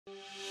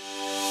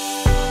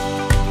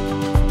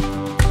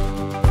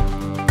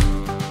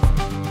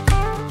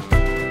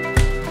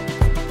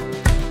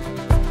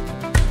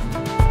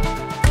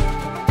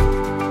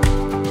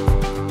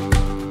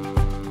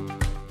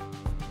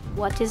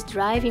what is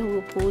driving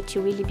Whirlpool to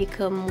really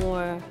become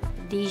more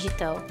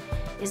digital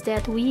is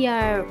that we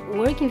are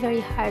working very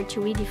hard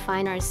to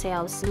redefine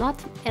ourselves, not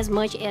as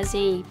much as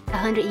a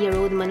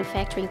 100-year-old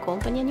manufacturing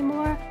company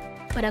anymore,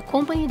 but a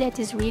company that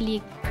is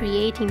really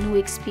creating new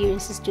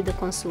experiences to the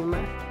consumer.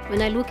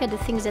 When I look at the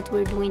things that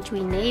we're doing to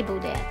enable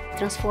that,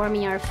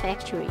 transforming our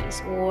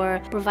factories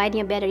or providing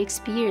a better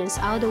experience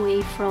all the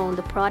way from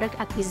the product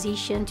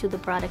acquisition to the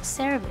product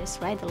service,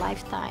 right, the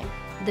lifetime.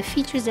 The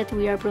features that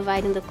we are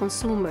providing the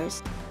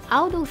consumers,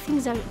 all those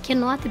things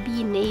cannot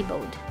be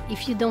enabled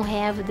if you don't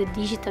have the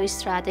digital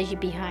strategy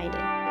behind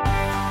it.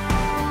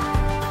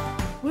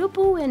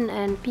 Whirlpool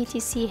and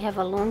PTC have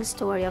a long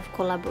story of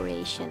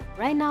collaboration.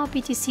 Right now,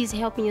 PTC is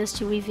helping us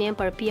to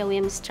revamp our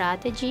PLM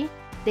strategy.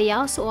 They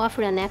also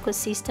offer an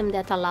ecosystem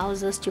that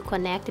allows us to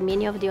connect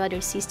many of the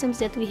other systems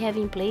that we have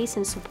in place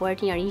and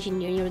supporting our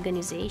engineering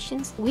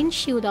organizations.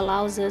 Windshield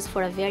allows us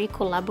for a very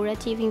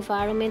collaborative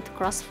environment,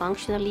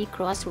 cross-functionally,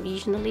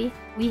 cross-regionally.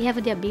 We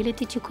have the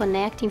ability to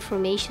connect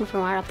information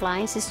from our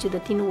appliances to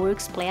the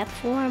ThemeWorks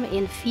platform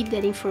and feed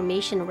that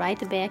information right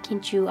back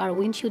into our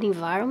Windshield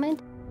environment.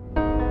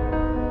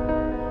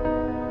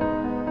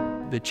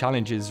 The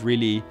challenge is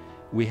really,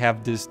 we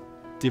have these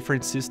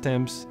different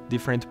systems,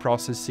 different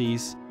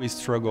processes. We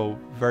struggle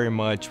very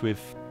much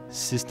with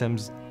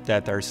systems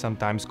that are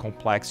sometimes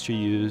complex to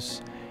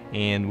use,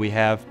 and we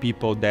have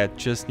people that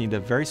just need a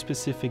very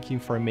specific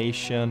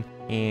information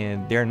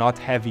and they're not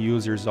heavy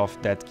users of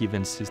that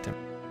given system.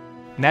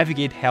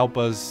 Navigate helps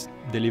us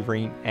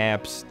delivering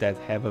apps that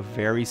have a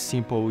very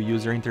simple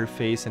user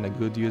interface and a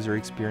good user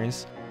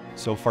experience.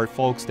 So for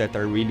folks that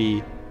are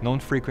really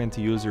non-frequent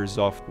users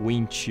of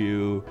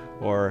Windshield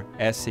or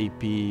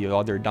SAP or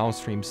other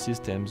downstream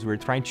systems, we're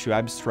trying to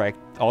abstract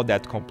all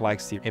that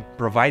complexity and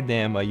provide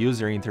them a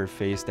user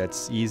interface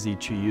that's easy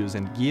to use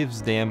and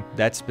gives them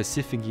that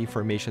specific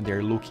information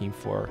they're looking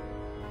for.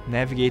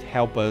 Navigate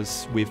helps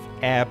us with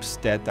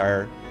apps that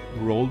are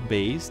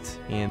role-based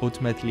and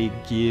ultimately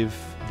give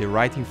the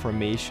right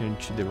information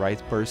to the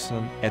right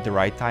person at the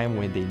right time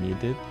when they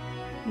need it.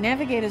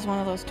 Navigate is one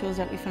of those tools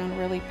that we found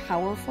really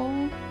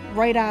powerful.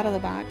 Right out of the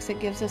box,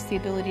 it gives us the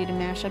ability to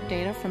mash up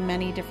data from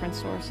many different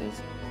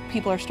sources.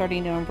 People are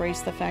starting to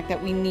embrace the fact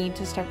that we need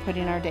to start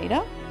putting our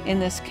data in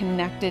this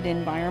connected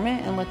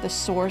environment and let the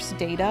source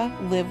data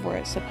live where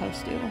it's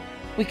supposed to.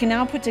 We can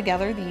now put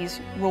together these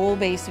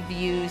role-based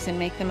views and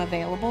make them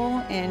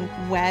available in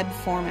web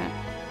format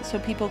so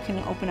people can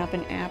open up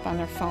an app on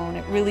their phone.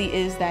 It really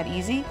is that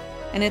easy,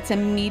 and it's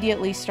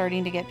immediately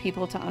starting to get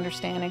people to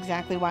understand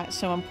exactly why it's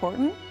so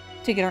important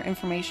to get our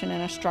information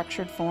in a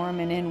structured form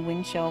and in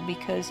Windshield,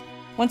 because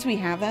once we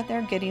have that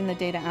there, getting the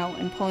data out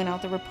and pulling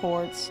out the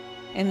reports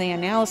and the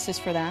analysis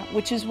for that,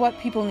 which is what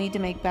people need to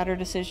make better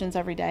decisions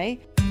every day.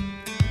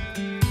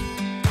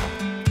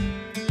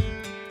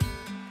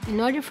 In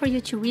order for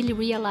you to really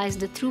realize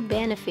the true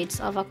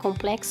benefits of a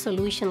complex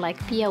solution like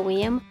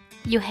PLM,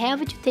 you have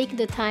to take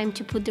the time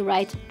to put the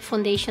right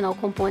foundational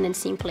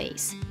components in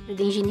place.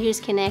 The engineers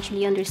can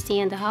actually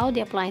understand how the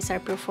appliances are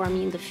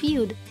performing in the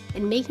field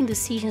and making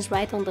decisions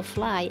right on the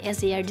fly as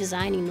they are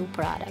designing new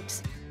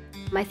products.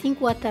 I think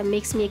what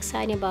makes me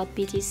excited about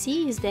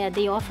PTC is that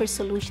they offer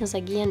solutions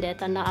again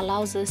that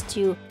allows us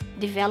to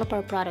develop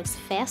our products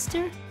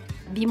faster,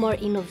 be more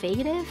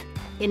innovative,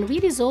 and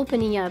really is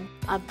opening a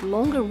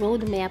longer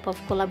roadmap of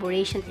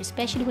collaboration,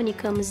 especially when it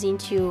comes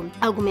into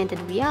augmented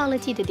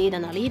reality, the data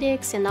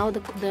analytics, and now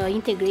the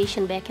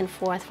integration back and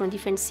forth from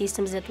different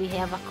systems that we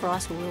have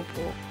across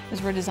Whirlpool.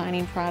 As we're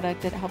designing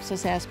product, it helps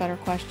us ask better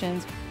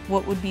questions.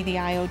 What would be the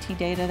IoT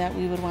data that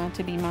we would want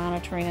to be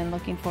monitoring and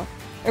looking for?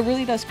 It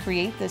really does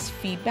create this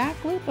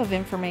feedback loop of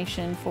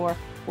information for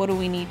what do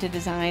we need to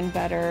design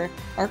better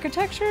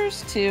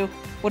architectures to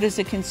what does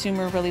the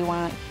consumer really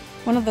want.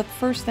 One of the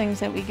first things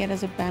that we get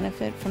as a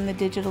benefit from the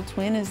digital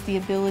twin is the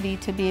ability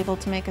to be able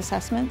to make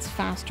assessments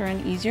faster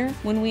and easier.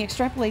 When we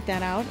extrapolate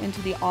that out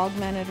into the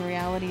augmented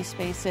reality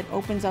space, it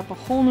opens up a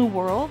whole new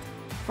world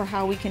for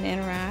how we can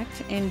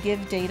interact and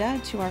give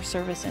data to our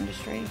service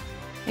industry.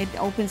 It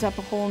opens up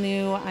a whole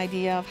new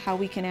idea of how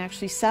we can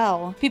actually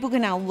sell. People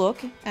can now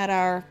look at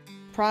our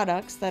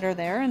products that are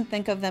there and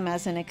think of them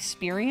as an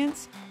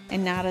experience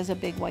and not as a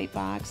big white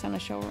box on a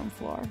showroom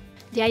floor.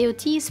 The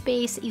IoT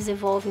space is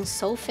evolving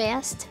so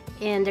fast,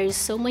 and there is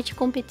so much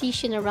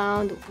competition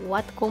around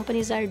what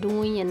companies are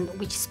doing and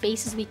which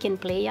spaces we can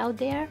play out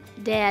there,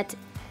 that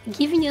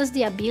giving us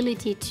the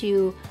ability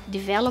to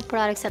develop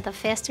products at a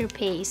faster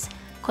pace,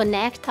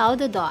 connect all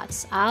the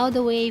dots, all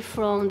the way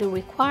from the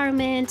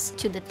requirements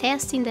to the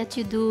testing that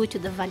you do, to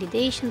the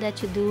validation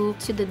that you do,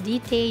 to the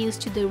details,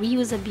 to the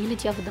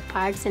reusability of the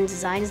parts and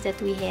designs that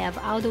we have,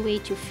 all the way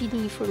to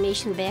feeding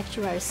information back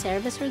to our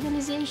service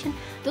organization.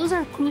 Those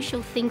are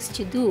crucial things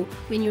to do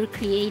when you're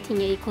creating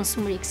a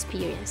consumer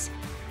experience.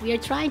 We are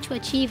trying to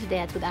achieve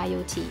that with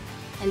IoT,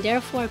 and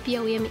therefore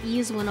PLM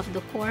is one of the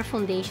core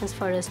foundations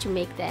for us to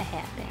make that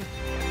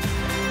happen.